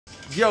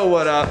Yo,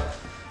 what up?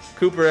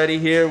 Cooper Eddy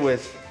here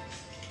with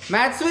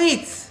Matt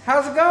Sweets.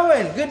 How's it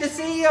going? Good to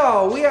see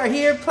y'all. We are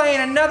here playing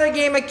another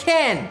game of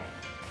Ken.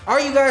 Are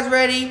you guys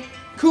ready?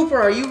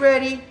 Cooper, are you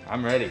ready?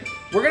 I'm ready.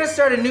 We're gonna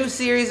start a new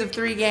series of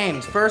 3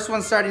 games. First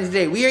one starting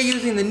today. We are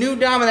using the new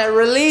Dama that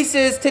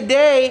releases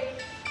today,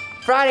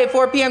 Friday at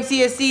 4 p.m.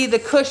 CSC, the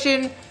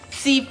Cushion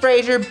C.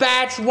 Fraser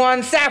Batch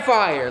 1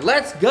 Sapphire.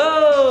 Let's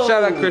go!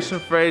 Shout out Christian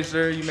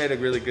Fraser. You made a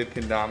really good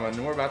kendama,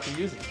 and we're about to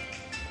use it.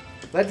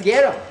 Let's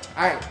get them.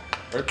 All right.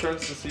 Earth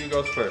turns to see who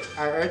goes first.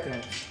 All right, Earth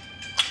turns.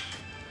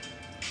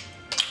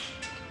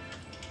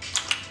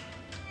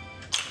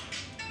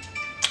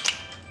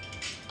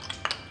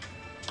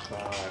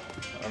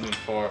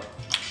 Four.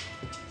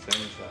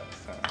 Same as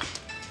last time.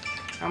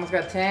 I almost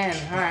got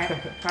 10. All right. All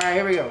right,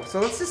 here we go. So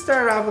let's just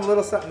start off with a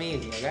little something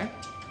easy, okay?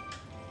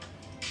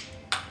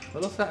 A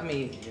little something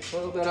easy. Just a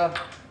little bit of...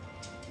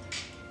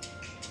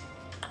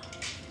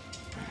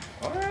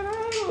 All right,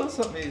 a little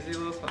something easy, a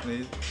little something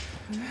easy.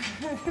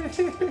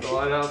 The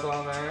lighthouse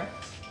on there.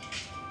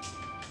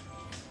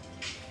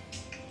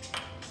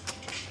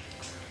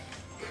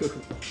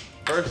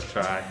 First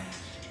try.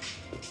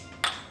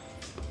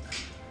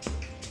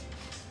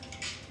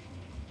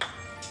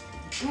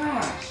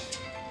 Gosh.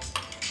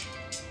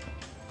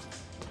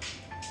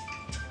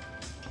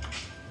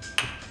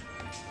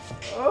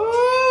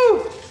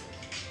 Oh.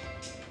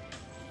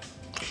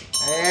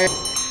 There.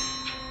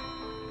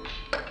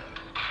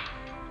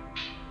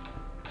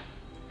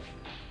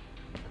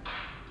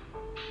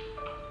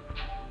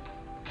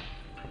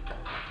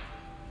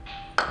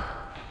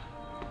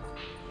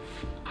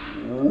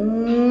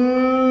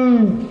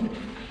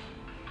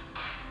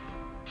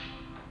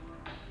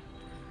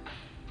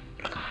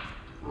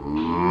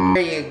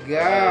 There you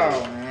go,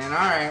 man. All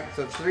right,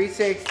 so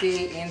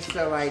 360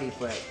 insta lighty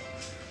flip.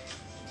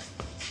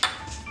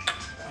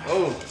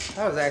 Oh,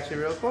 that was actually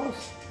real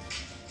close.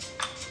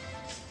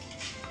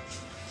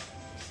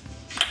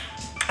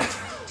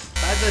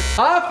 That's a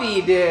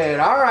toughie, dude.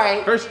 All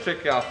right. first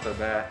trick off the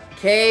bat.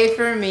 K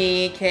for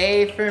me,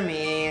 K for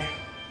me. All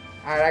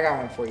right, I got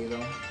one for you,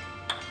 though.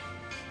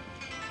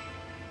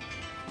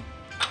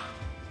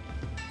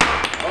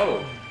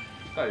 Oh,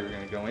 I thought you were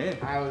going to go in.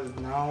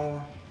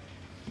 No.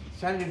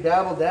 Trying to do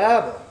double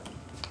double.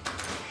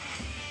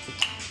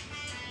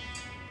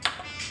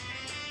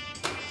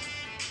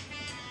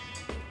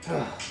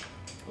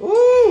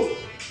 Ooh!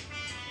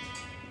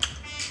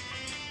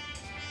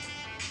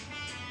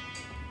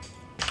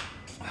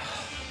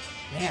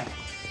 Man.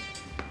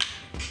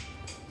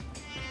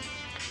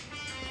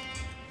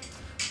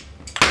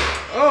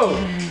 Oh,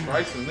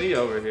 Bryson Lee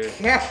over here.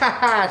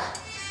 Gosh!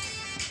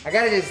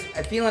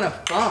 I'm feeling a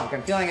funk.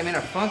 I'm feeling like I'm in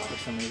a funk for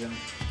some reason.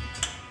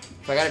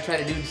 So I gotta try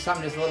to do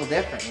something just a little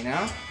different, you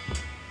know?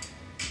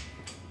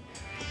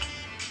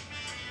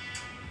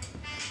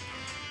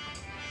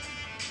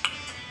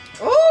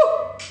 Ooh!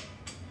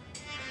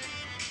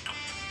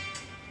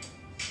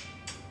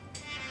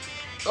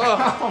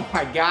 Oh. Oh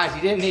my gosh,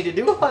 you didn't need to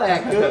do all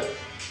that good.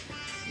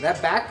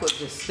 That backflip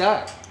just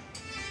stuck.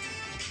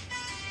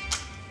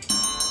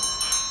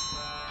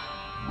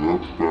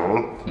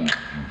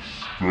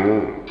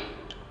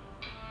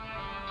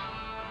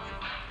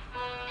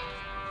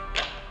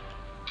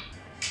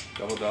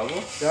 Double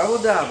double? Double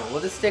double.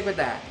 We'll just stick with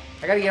that.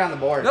 I gotta get on the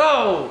board.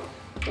 No!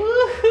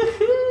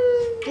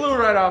 Flew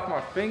right off my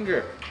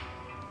finger.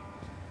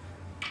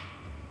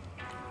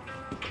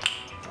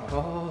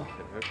 Oh.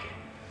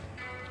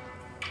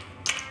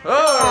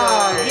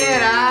 Oh,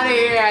 get out of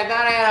here. I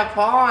thought I had a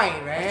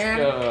point, man.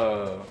 Let's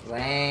go.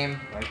 Lame.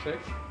 My trick?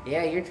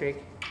 Yeah, your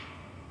trick.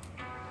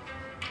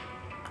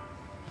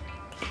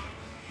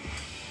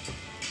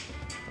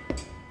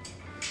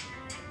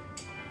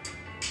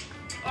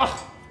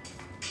 Oh,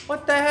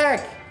 what the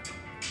heck?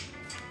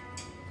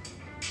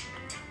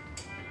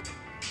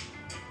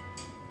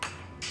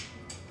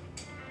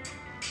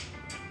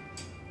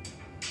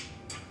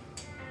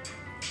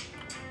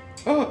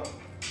 Oh!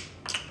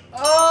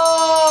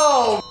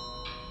 Oh!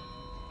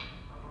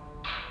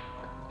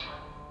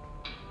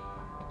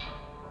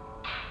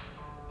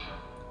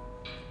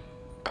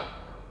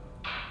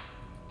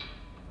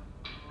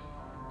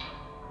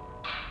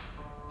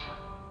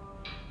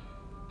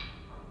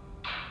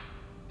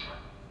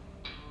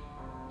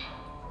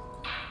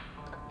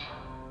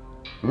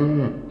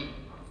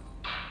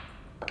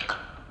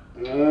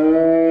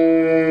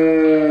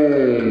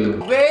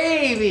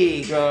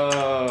 Baby!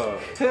 Go!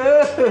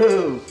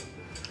 Coop!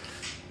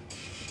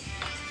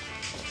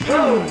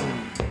 Boom!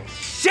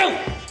 Shoot!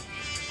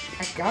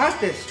 I got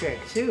this trick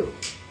too.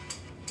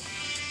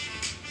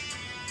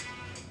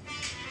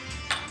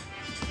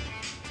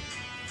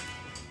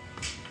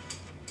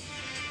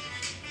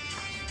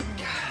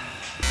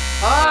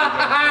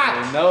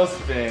 Ah! No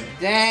spin.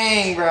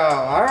 Dang, bro.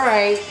 All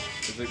right.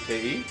 Is it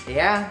K.E.?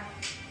 Yeah,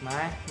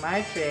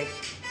 my trick.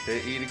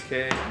 K.E. to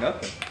K,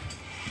 nothing.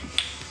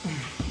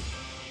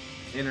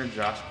 Inner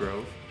Josh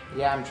Grove.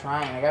 Yeah, I'm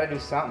trying. I gotta do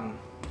something.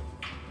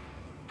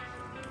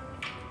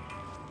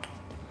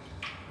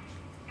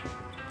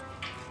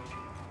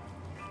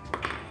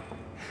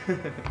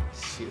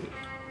 Shoot.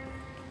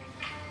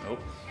 Nope.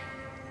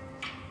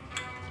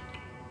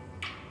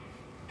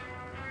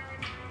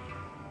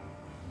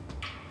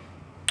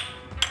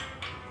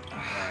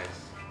 Nice.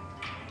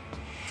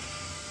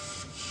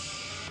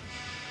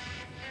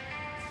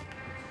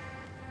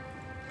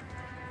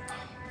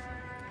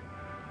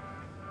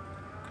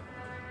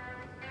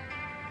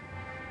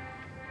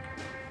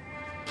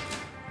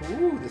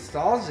 Ooh, the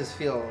stalls just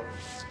feel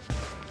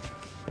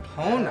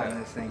honed on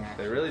this thing.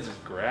 They really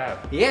just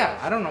grab. Yeah,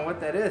 I don't know what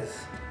that is.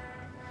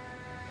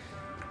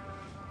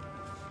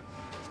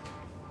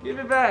 Give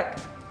it back.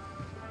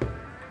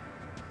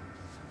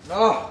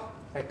 Oh,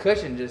 that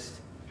cushion just.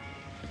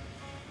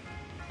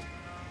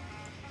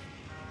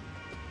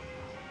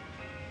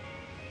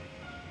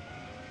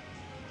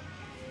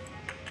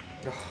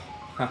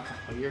 Oh,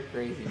 you're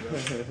crazy, bro.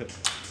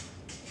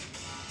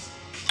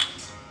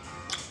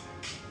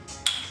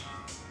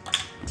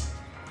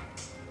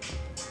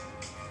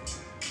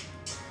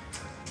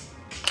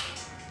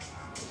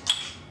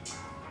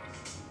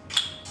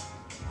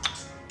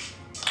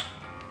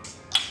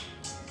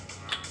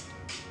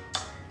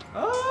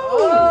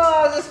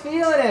 Oh, I was just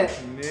feeling it.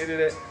 Needed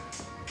it.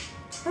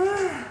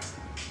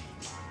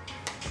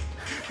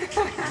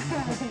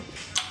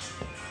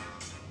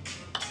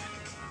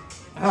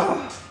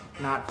 Oh,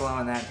 not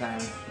flowing that time.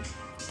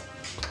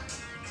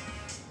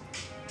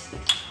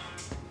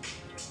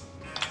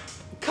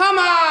 Come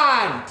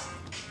on!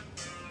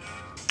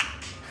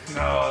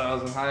 No, that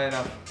wasn't high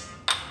enough.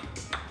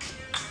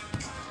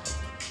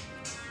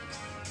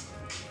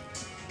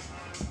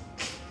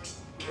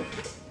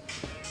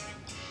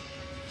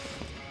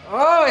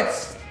 Oh,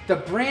 it's the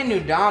brand new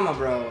Dama,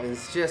 bro.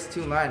 It's just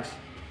too much.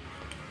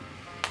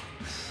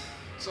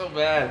 So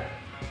bad.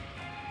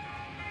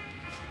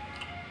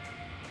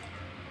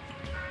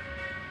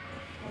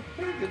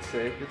 Okay, good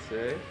save, good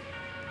save.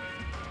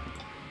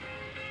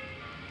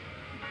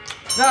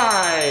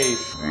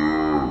 Nice!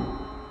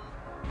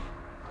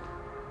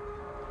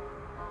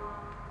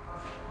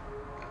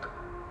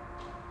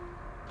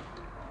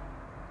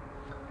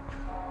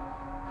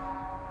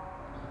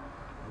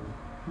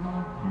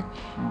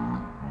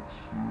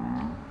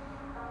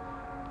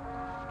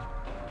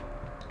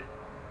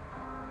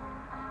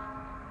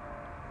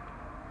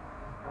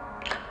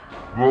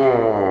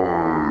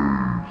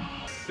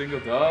 Single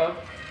dub.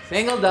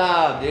 Single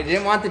dub, dude.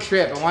 Didn't want the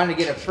trip. I wanted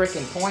to get a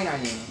freaking point on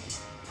you.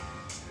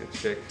 Good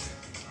chick.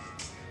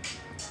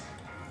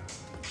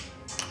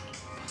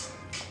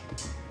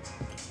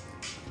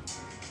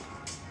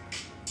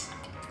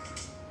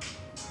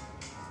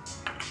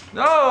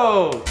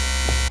 No!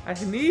 I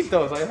need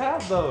those. I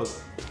have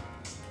those.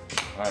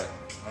 Alright,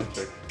 my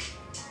trick.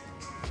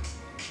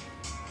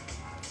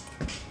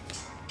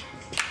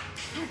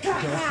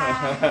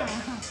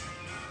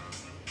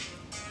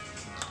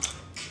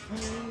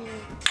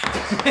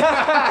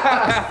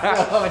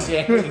 Oh,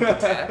 dang.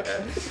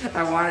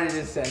 I wanted to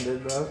just send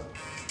it, though.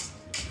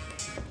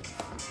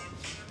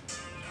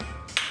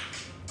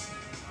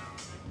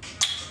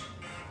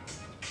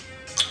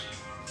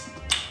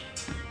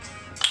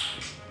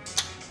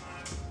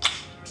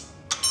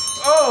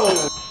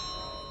 Oh!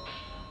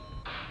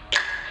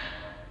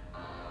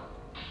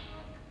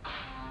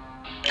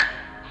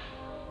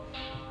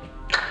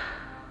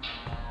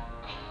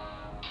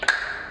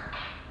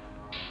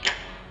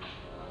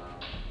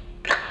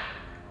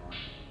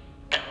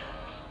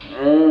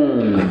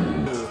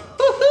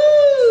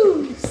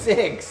 Woohoo!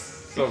 6.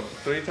 So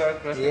 3 times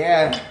better?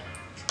 Yeah.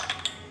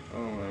 Oh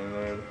my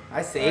lord.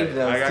 I saved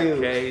those I got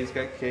too. K, he's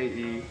got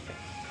K.E.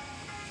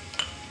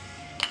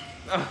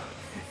 Oh.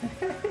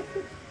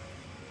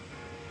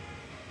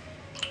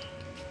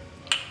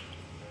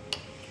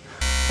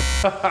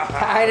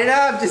 Tied it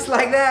up just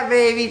like that,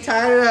 baby.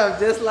 Tied it up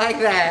just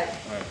like that.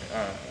 Alright,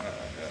 yeah.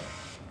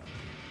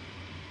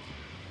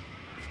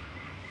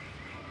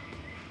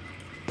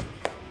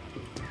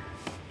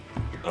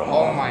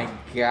 Oh my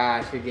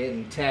gosh, you're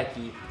getting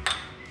techie.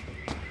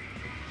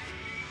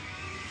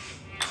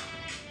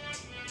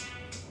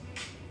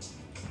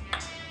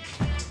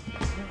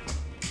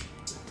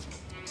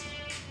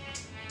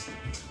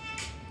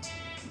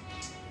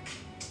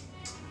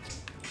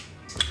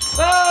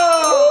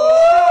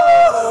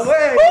 Oh!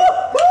 Wait!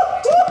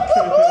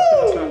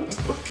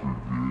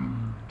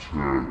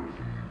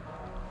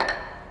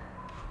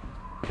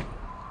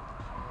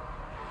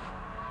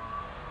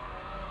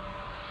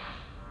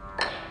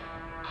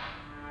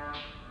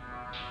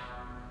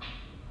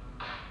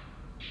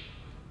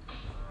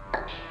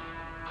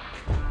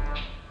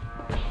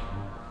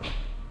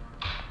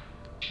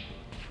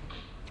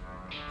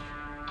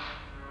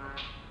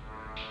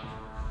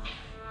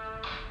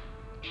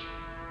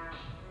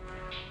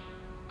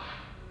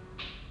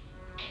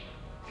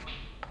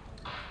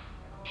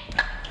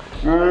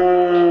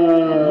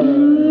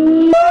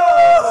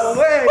 Oh,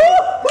 wait.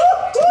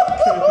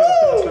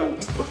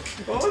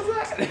 What was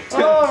that?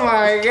 Oh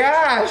my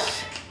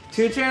gosh.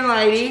 2-turn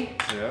lighty,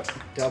 Yeah.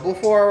 double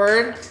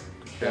forward,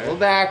 Okay. double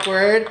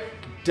backward,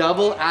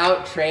 double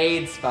out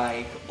trade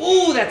spike.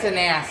 Ooh, that's a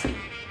nasty.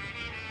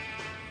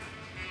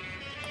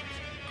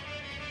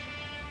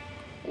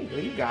 go.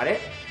 You got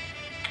it.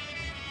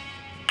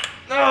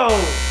 No!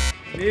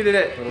 Needed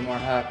it. A little more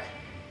hook.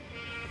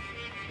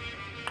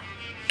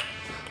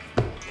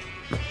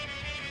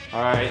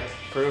 All right,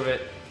 prove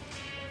it.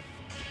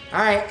 All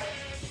right.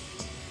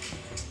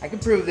 I can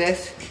prove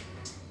this.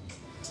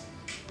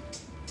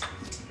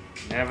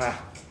 Never.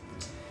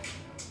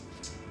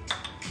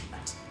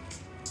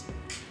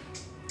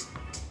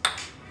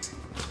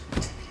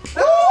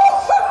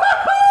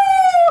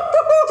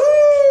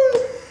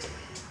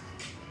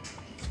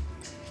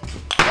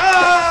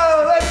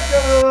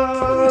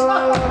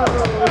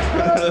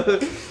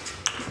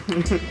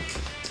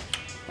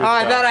 Oh,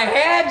 I thought I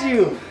had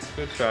you.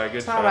 Good try,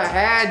 good Thought I try.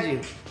 had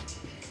you.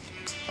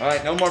 All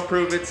right, no more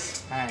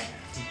prove-its. All right,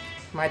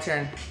 my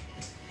turn.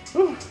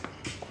 Whew.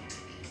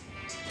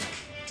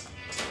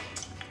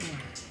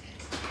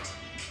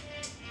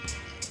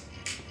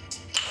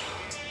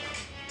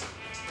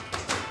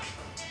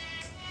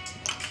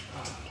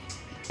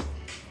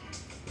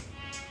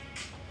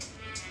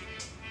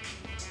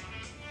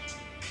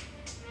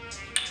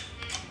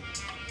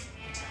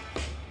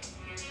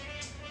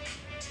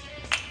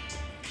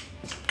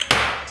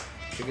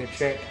 It's a good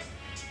trick.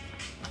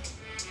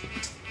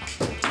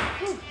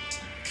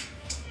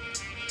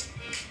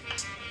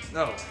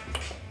 No.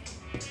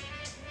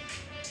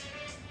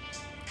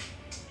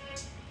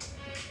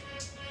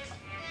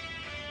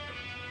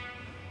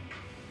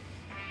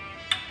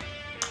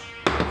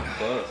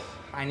 Close.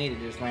 I need to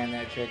just land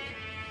that trick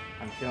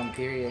on film,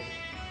 period.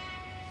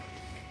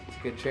 It's a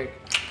good trick.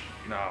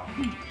 No.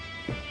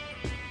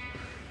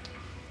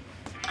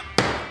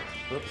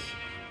 Whoops.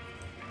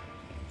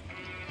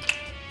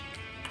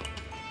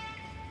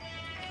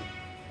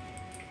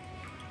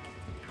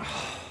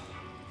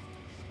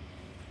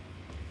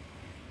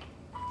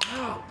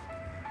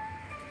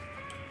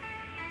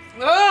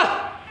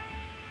 Ah!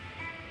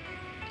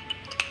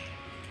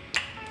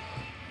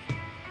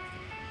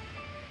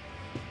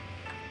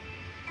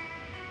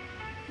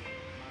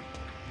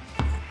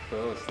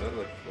 Close. That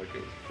looked like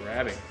it was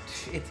grabbing.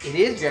 It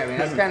is grabbing.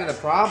 That's kind of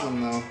the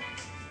problem, though.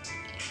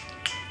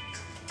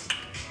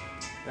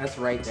 That's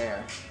right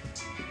there.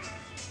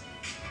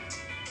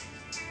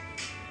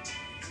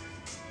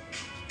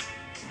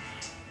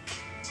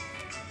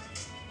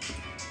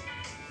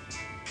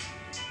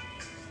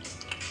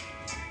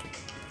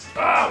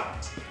 Ow!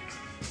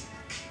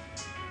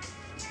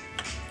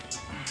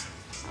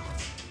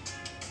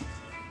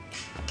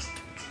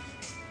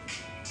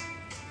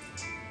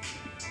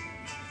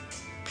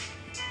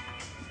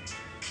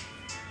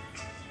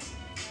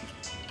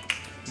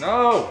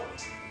 No!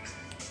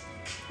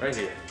 Right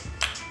here.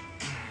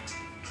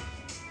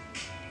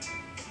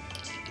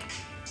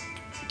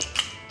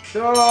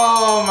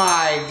 Oh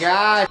my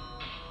God.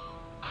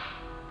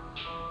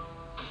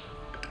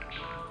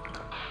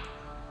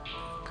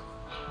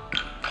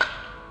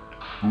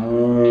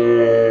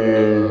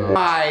 Oh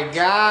my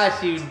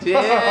gosh, you did it.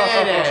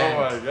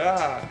 Oh my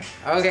God.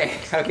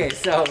 Okay,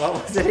 so what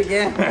was it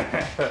again?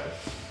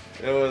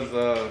 It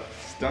was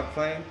stunt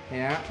plane,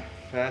 Yeah.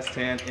 fast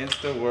hand,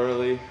 insta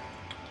whirly.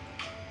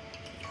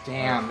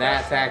 Damn,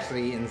 that's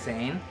actually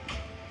insane.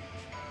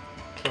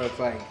 So it's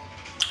like,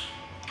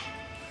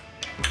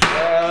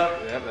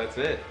 Yep, that's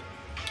it.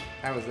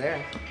 I was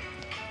there.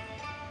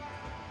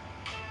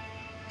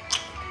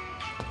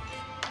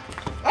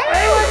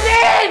 It was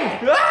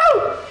in!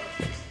 Woo!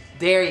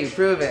 Dare you,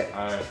 prove it.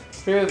 All right,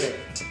 Prove it.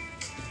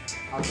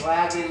 I'll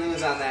gladly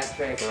lose on that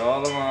trick. for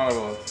all the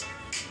marbles.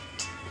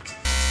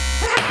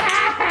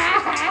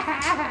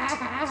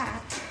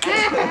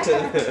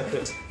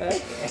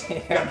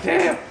 Okay.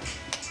 Damn.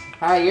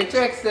 Alright, your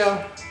trick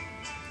still.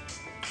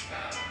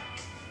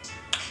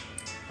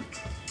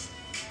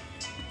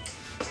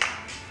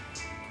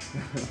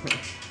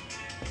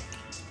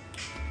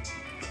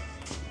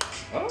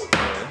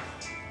 Okay.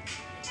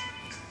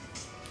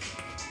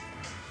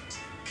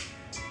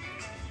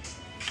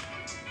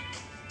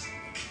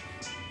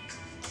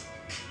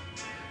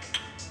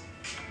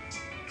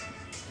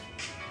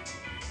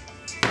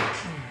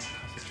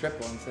 It's a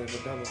triple instead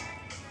of a double.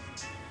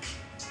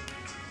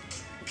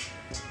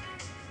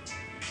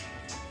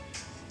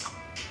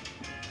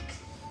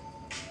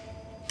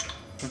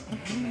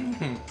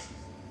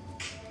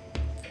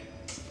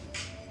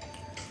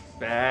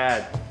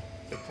 Bad.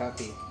 It's a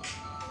toughie.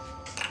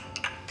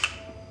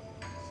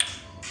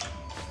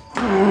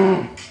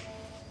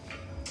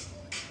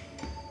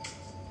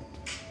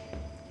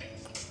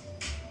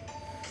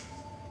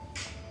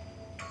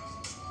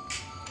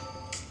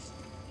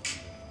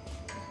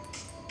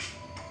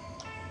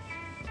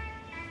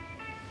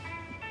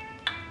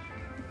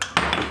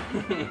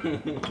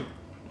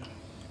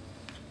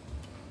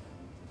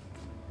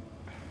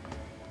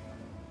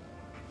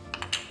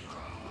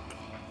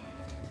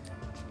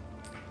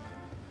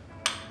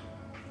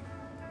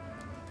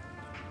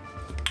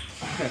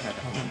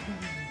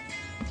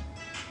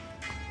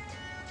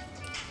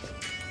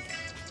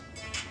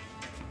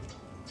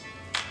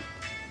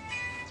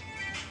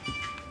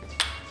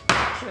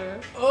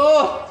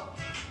 Oh!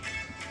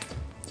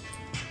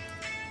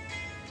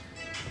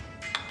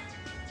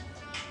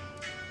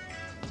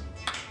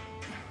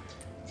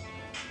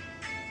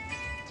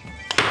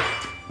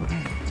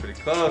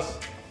 Pretty close.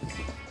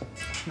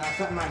 Not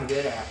something I'm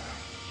good at.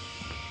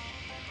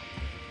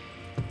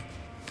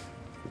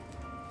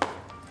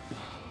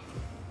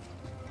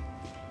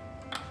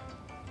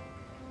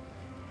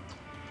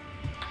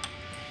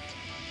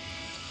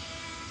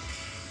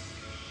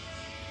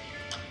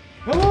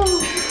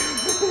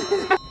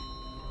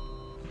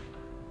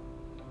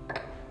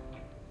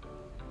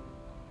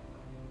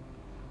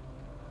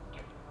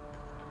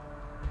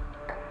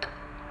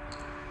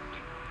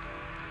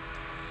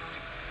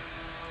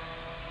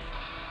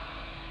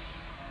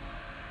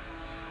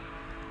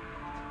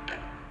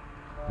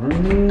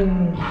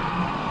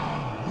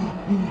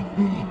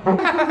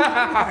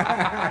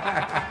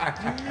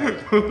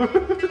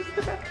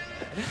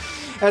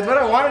 That's what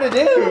I wanted to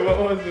do. What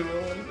was it?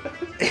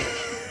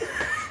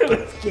 What was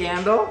it?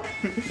 Candle.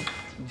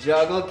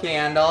 Juggle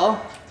candle.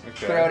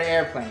 Okay. Throw to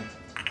airplane.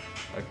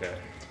 Okay.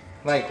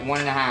 Like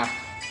 1.5.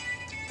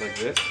 Like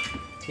this?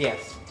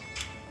 Yes.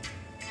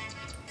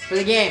 For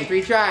the game,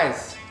 3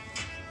 tries.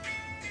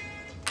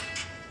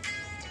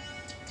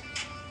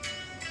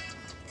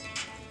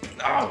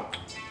 Oh!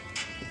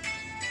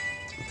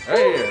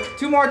 Hey!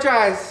 2 more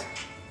tries.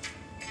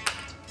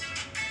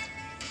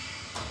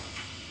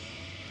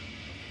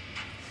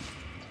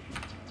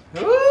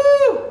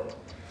 Woo!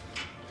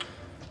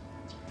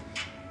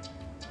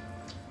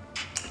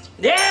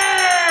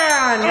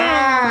 Yeah!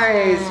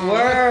 Nice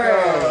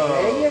work.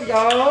 There you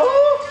go.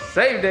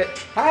 Saved it.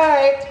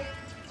 Alright.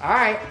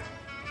 Alright.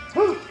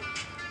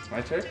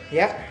 My turn?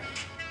 Yep.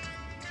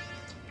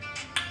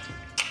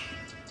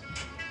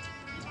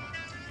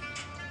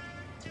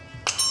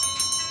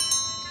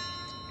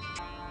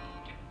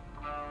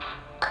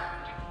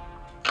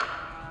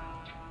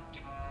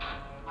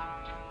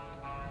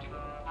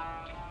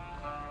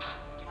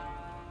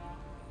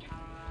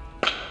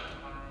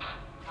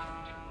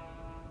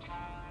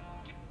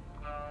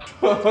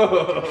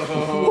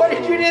 What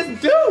did you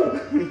just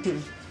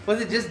do? Was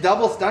it just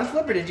double stunt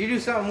flip or did you do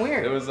something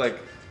weird? It was like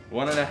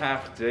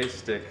 1.5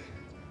 J-stick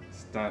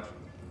stunt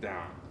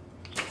down.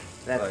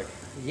 That's, like,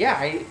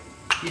 yeah, you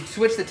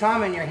switch the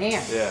tom in your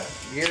hand. yeah.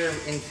 You're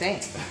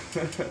insane.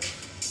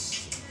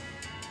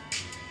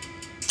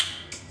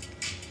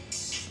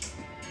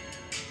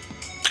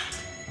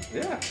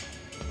 Yeah.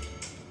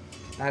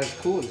 Not as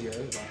cool as yours,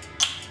 but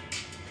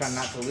trying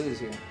not to lose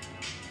here.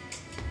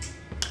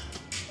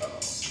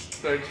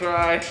 Third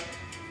try.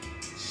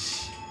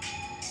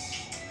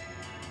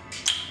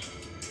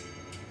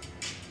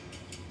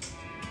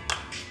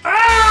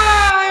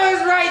 Ah, it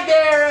was right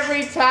there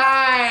every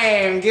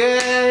time.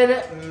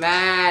 Good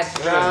match,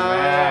 bro. Good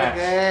match.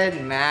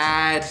 Good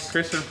match.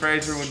 Christian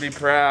Fraser would be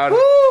proud.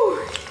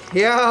 Woo!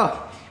 Yo,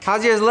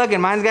 how's yours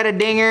looking? Mine's got a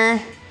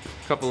dinger.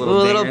 Couple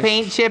Little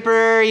paint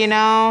chipper, you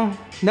know.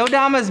 No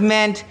Dama's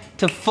meant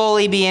to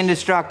fully be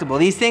indestructible.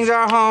 These things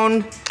are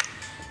honed.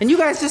 And you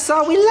guys just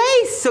saw we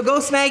laced, so go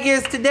snag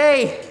yours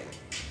today.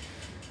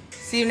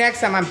 See you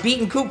next time. I'm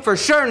beating Coop for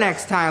sure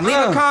next time. Leave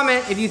a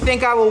comment if you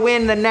think I will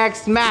win the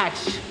next match.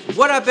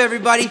 What up,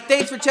 everybody?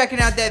 Thanks for checking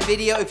out that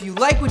video. If you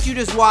like what you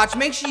just watched,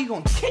 make sure you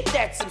go hit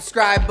that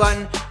subscribe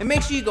button and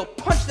make sure you go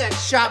punch that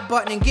shop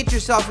button and get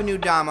yourself a new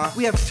Dama.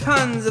 We have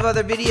tons of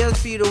other videos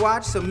for you to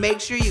watch, so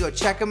make sure you go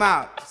check them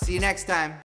out. See you next time.